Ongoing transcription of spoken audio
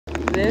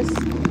lettuce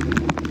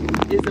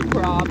is a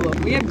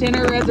problem. We have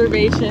dinner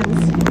reservations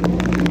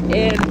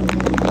in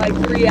like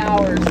 3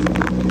 hours.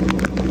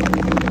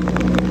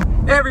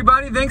 Hey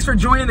everybody, thanks for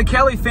joining the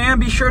Kelly Fam.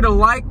 Be sure to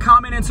like,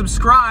 comment, and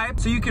subscribe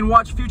so you can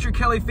watch future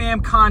Kelly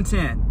Fam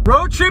content.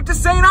 Road trip to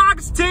St.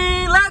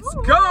 Augustine, let's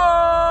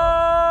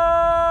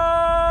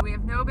go! We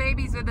have no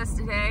babies with us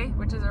today,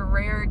 which is a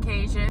rare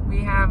occasion.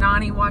 We have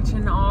Nani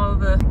watching all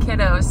the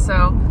kiddos,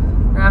 so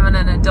we're having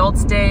an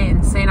adult's day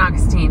in St.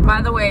 Augustine.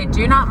 By the way,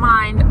 do not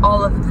mind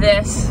all of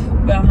this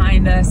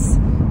behind us.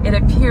 It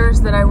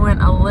appears that I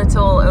went a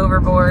little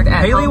overboard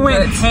at Haley Home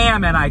went Goods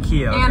ham at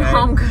IKEA, okay? and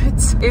Home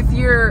Goods. If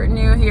you're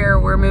new here,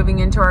 we're moving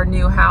into our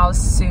new house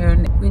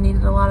soon. We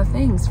needed a lot of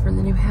things for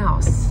the new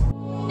house.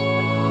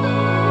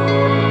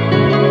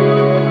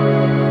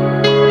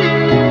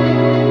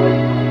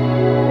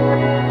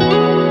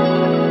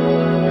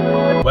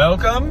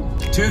 Welcome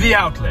to the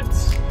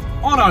outlets.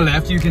 On our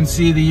left, you can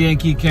see the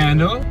Yankee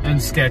Candle and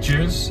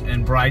Skechers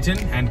and Brighton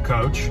and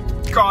Coach.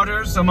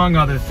 Carter's, among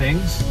other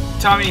things.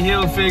 Tommy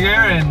Hilfiger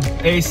and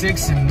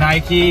Asics and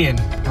Nike and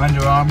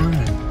Under Armour.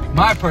 And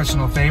my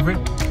personal favorite,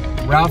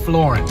 Ralph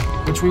Lauren,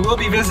 which we will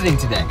be visiting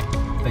today.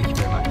 Thank you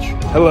very much.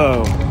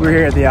 Hello, we're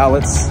here at the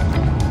outlets.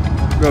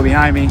 Go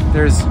behind me,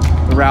 there's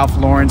the Ralph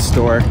Lauren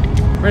store.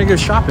 We're gonna go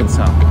shopping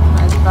some.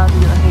 I was about to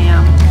go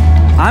ham.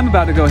 I'm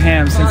about to go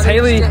ham since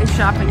Haley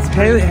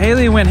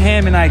went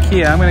ham in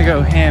IKEA. I'm gonna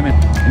go ham in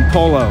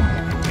Polo.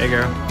 Hey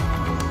girl,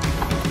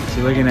 what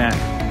you looking at?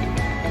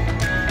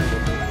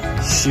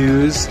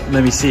 Shoes,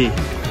 let me see.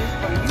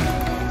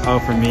 Oh,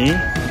 for me?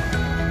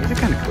 These are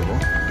kind of cool.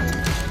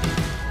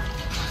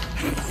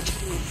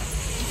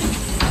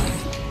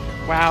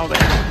 Wow,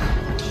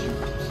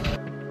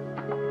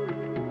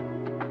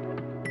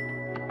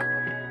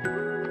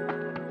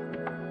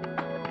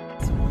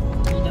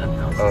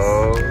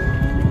 oh,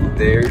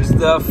 there's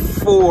the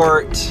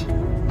fort.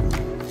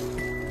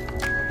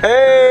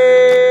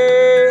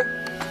 Hey!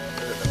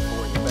 There's the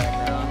fort in the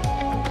background.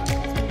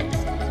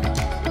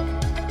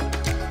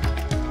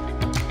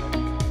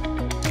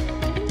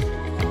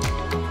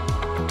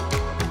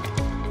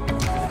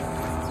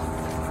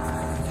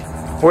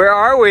 Where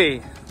are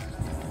we?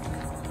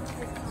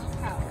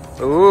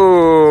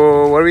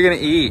 Ooh, what are we gonna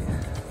eat?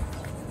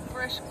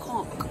 Fresh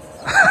conch.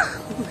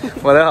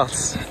 What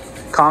else?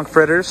 Conch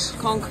fritters?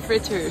 Conch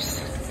fritters.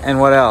 And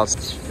what else?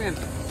 Shrimp.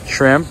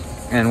 Shrimp.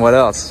 And what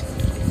else?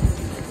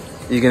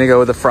 You gonna go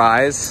with the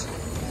fries?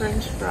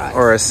 French fries.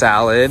 Or a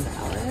salad?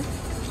 Salad.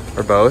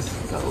 Or both?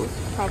 Both.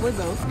 Probably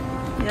both.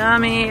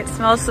 Yummy. It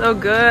smells so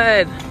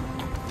good.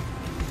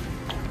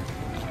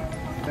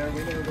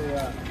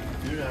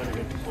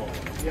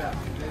 Yeah,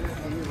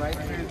 right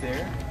through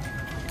there,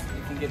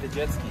 you can get the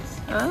jet skis.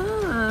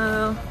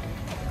 Oh,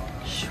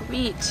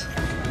 sweet.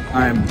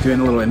 I'm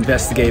doing a little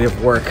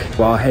investigative work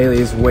while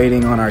Haley's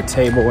waiting on our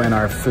table and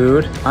our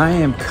food. I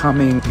am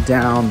coming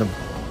down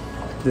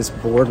this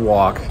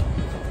boardwalk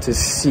to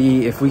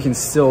see if we can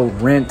still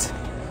rent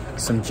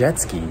some jet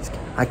skis.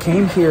 I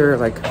came here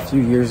like a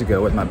few years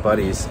ago with my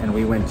buddies and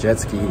we went jet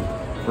ski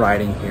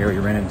riding here. We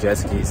rented jet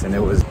skis and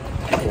it was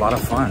a lot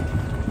of fun.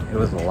 It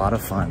was a lot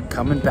of fun.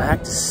 Coming back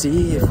to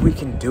see if we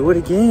can do it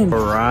again.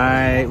 All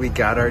right, we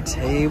got our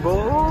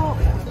table.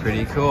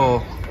 Pretty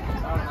cool.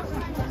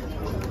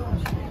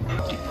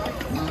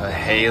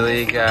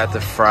 Haley got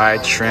the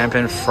fried shrimp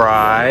and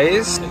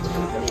fries.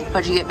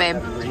 What'd you get, babe?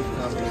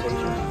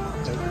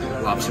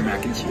 Lobster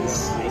mac and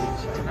cheese.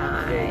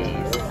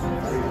 Nice.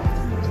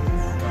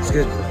 It's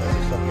good.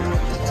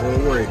 It's a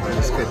little worried, but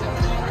it's good.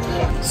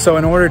 So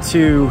in order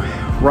to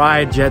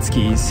ride jet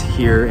skis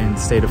here in the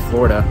state of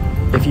Florida,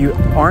 if you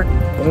aren't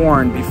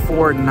born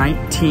before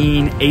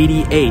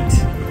 1988,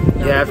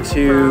 you have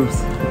to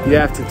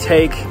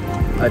take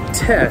a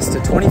test, a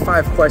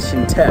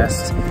 25-question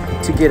test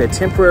to get a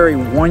temporary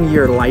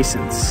 1-year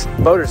license,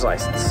 boater's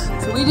license.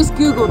 So we just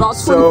Googled all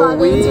 25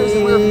 answers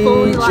and we're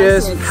fully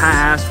licensed. So we just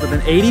passed with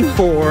an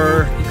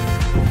 84,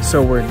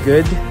 so we're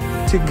good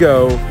to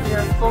go.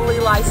 You're fully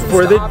licensed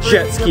for the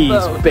jet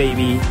skis,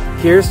 baby.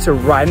 Here's to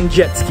riding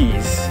jet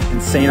skis in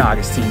St.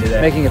 Augustine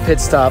today. Making a pit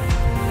stop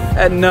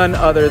at none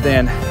other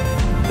than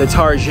the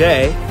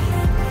Target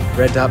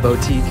Red Dot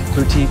Boutique.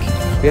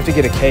 We have to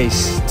get a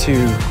case to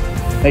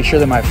make sure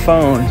that my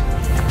phone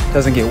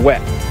doesn't get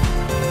wet.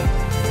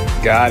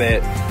 Got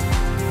it.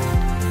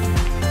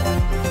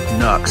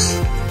 Nux.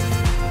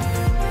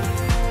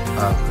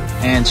 Oh,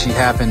 and she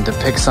happened to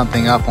pick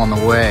something up on the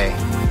way.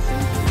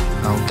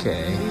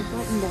 Okay.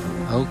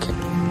 Okay.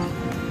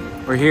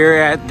 We're here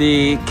at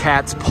the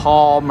Cat's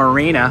Paw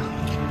Marina.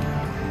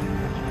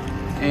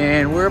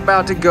 And we're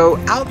about to go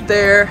out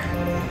there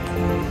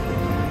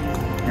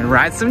and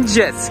ride some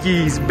jet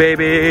skis,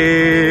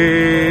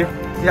 baby.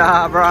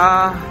 Yeah,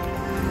 brah.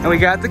 And we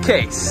got the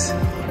case.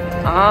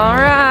 All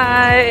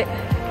right.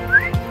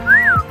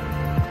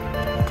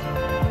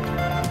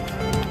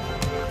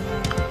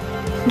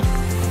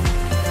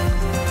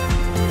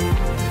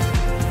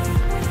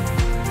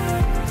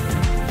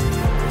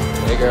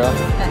 Hey, girl.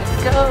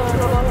 Let's go.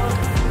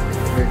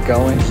 We're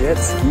going jet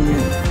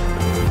skiing.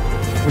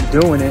 We're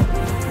doing it.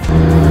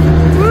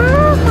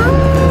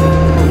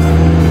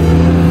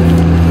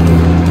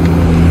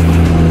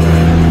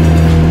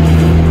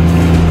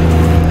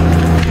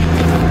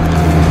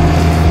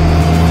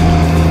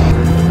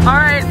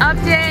 Alright,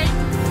 update.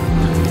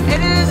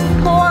 It is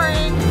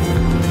pouring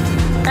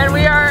and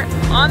we are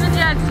on the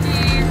jet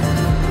skis.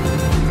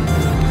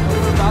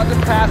 We're about to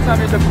pass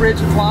under the Bridge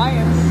of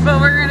Lions. But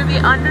we're gonna be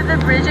under the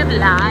Bridge of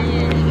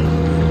Lions.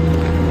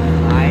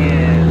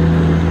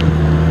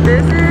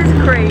 This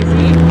is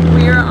crazy.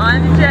 We are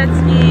on the jet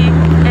ski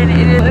and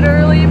it is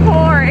literally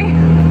pouring.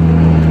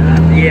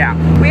 Yeah.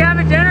 We have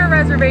a dinner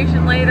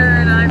reservation later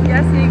and I'm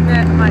guessing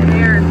that my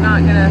hair is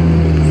not gonna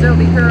still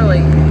be curly.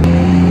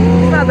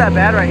 It's not that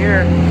bad right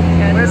here.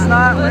 Yeah, It's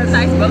not. Well, it's a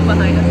nice boat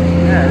behind us.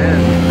 Yeah, it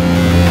is.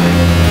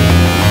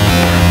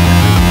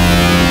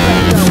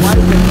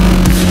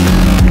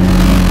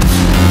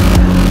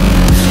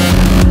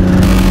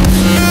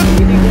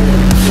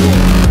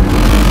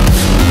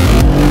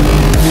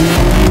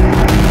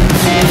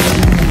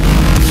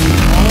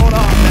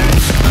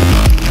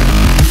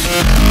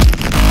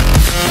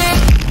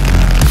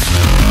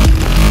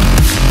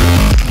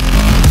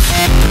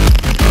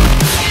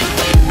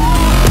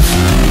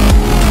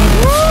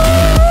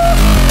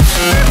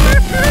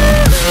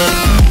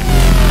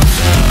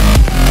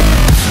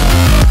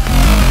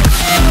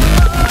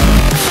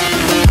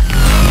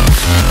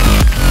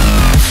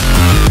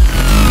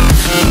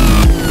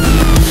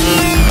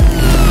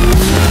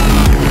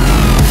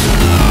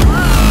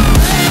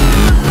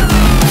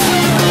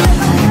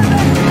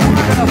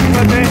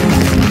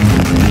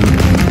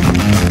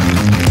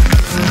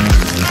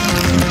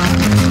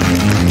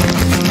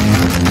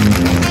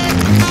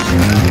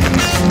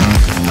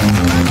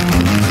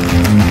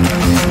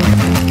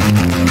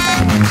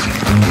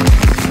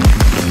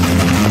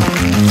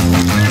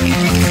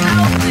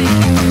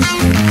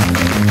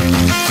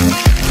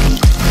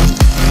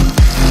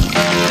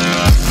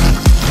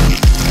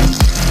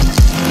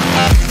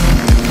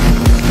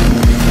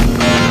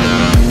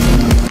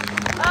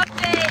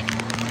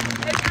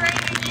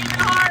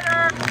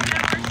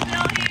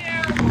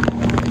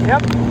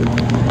 Yep.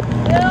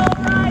 Still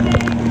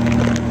riding.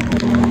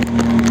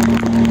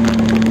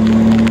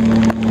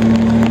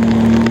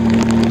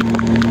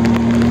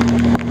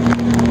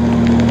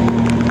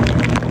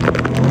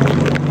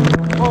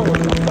 Oh,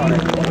 I'm sorry.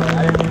 I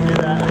didn't do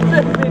that.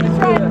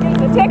 Trying to get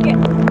the ticket.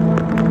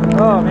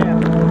 Oh, man.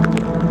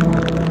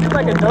 It's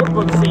like a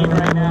notebook scene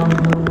right now.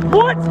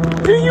 What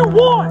do you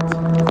want?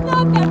 It's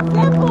not that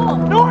simple.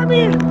 No, I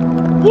mean,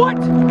 what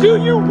do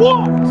you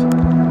want?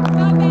 It's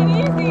not that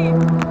easy.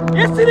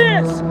 Yes, it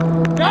is.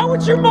 Not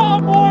what your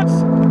mom wants.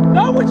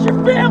 Not what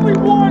your family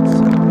wants.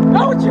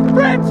 Not what your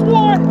friends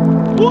want.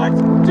 What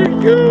do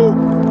you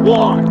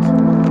want?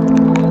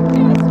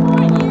 I just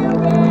want you,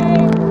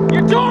 babe.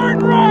 You're darn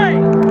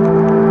right.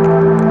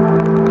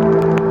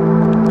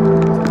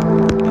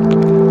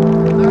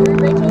 Are we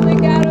Rachel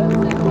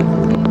McAdams and what's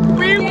his name?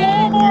 We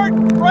Walmart,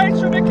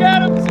 Rachel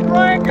McAdams and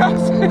Ryan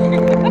Gosling.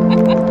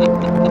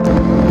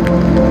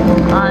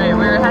 Alright,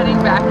 we're heading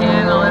back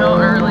in a little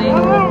early.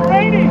 Oh,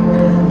 raining.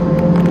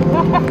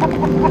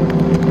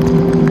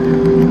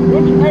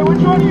 Hey,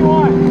 which one do you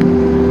want?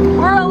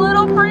 We're a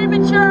little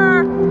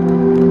premature.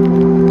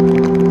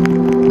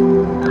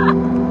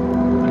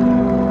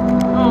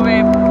 Oh,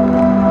 babe.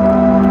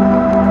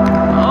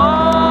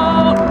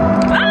 Oh.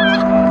 Ah!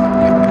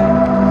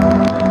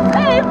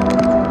 Babe.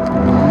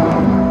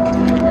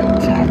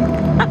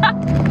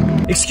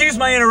 Excuse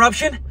my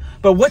interruption,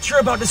 but what you're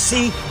about to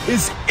see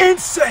is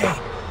insane.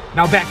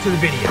 Now back to the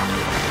video.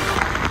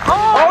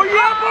 Oh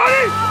yeah,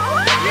 buddy!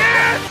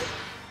 Yes!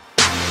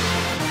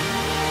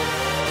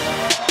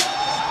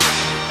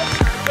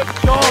 Good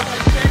dog.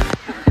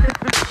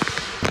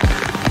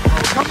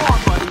 Oh, come on,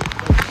 buddy.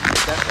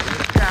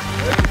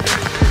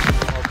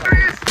 There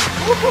he is.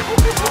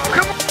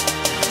 Come on.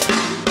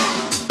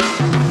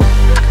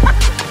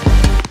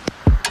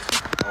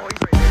 Oh,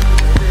 he's right there.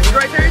 He's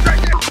right there.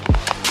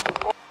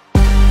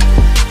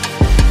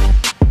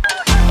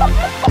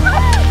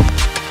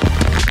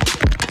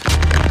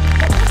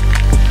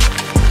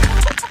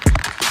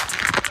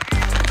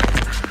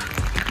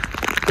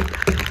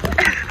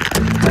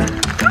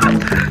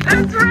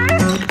 That's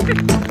right.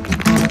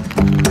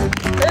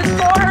 It's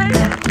boring.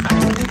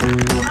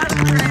 That's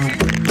great.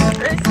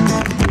 This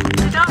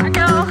did not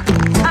go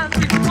as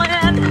we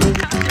planned.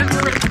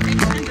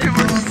 And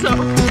we're so.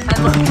 I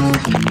love it.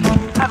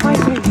 At my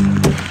face.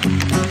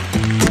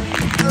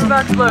 We're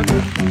about to look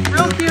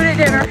real cute at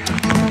dinner.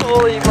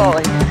 Holy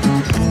moly.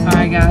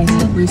 Alright guys,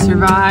 we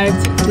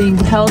survived being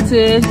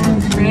pelted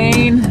with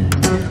rain.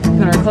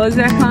 Put our clothes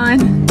back on.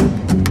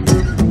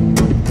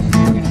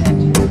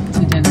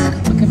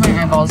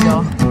 Balls,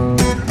 y'all.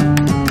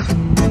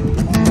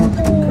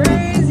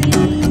 Crazy.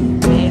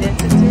 Made it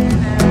to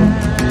dinner.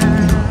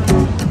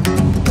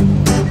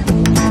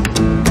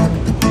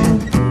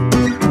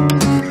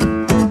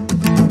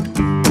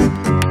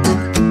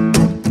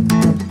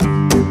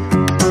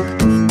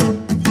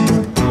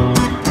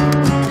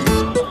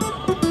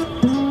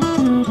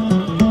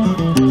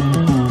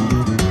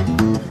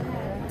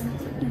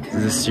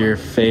 Is this your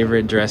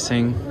favorite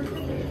dressing?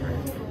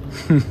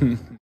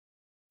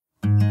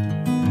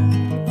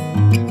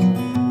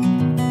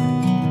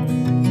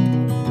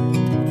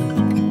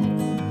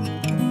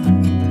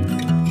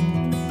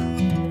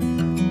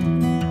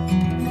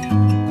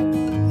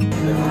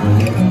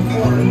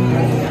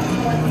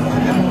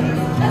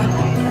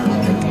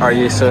 Are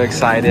you so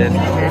excited?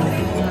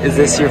 Is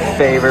this your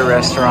favorite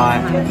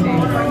restaurant?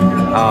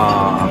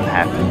 Oh, I'm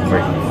happy for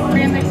you. We're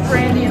gonna mix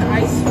brandy and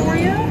ice for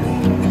you.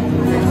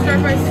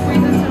 Start by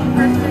squeezing some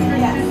fresh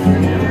citrus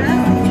in.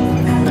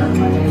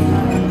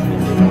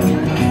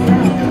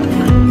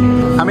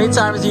 How many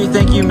times do you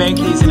think you make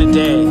these in a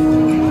day?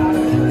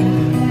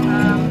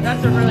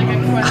 That's a really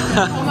good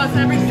question. Almost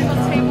every single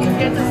table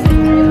gets a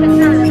sangria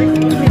pitcher, and every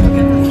single table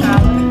gets a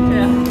salad.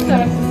 Yeah. So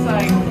it's just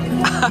like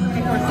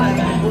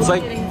 24/7. It's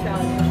like Getting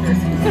salad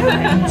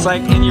pitchers. it's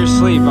like in your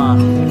sleep, huh?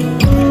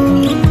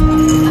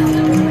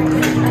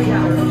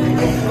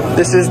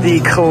 This is the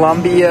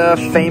Colombia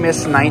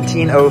famous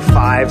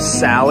 1905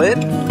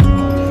 salad.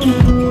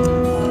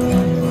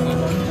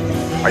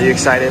 Are you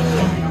excited?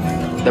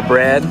 The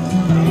bread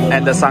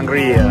and the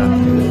sangria.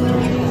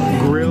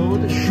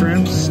 Grilled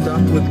shrimp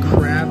stuffed with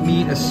crab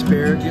meat,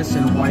 asparagus,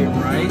 and white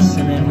rice.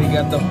 And then we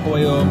got the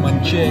pollo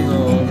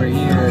manchego over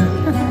here.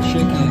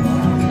 Chicken,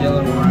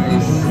 yellow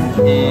rice,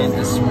 and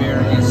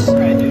asparagus.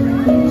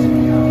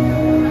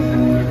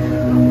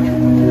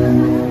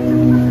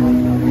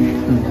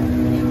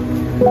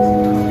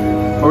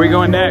 Where are we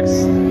going next?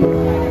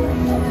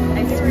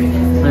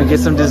 We're gonna get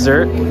some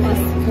dessert.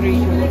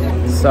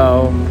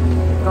 So,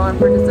 Going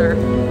for dessert.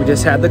 we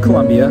just had the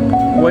Colombia.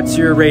 What's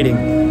your rating?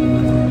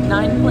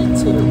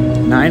 9.2.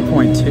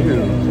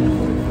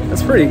 9.2.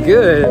 That's pretty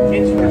good.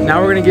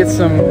 Now we're gonna get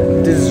some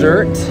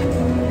dessert.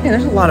 Man,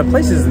 there's a lot of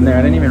places in there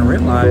I didn't even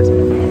realize.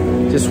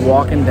 Just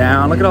walking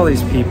down. Look at all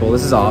these people.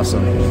 This is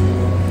awesome.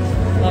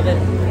 Love it.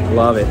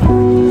 Love it.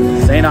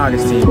 St.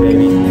 Augustine,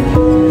 baby.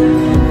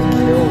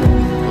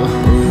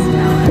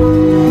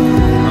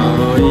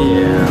 Oh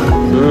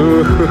yeah.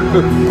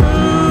 Ooh.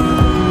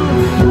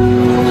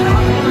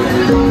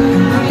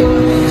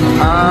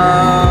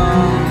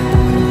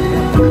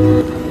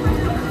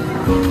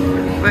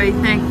 What do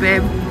you think,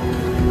 babe?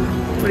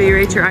 What do you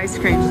rate your ice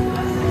cream?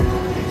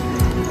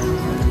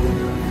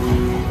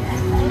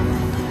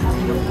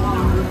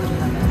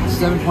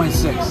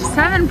 7.6.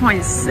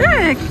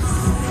 7.6.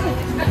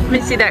 Let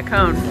me see that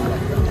cone.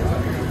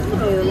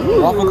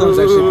 Waffle cone's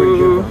actually pretty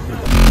good.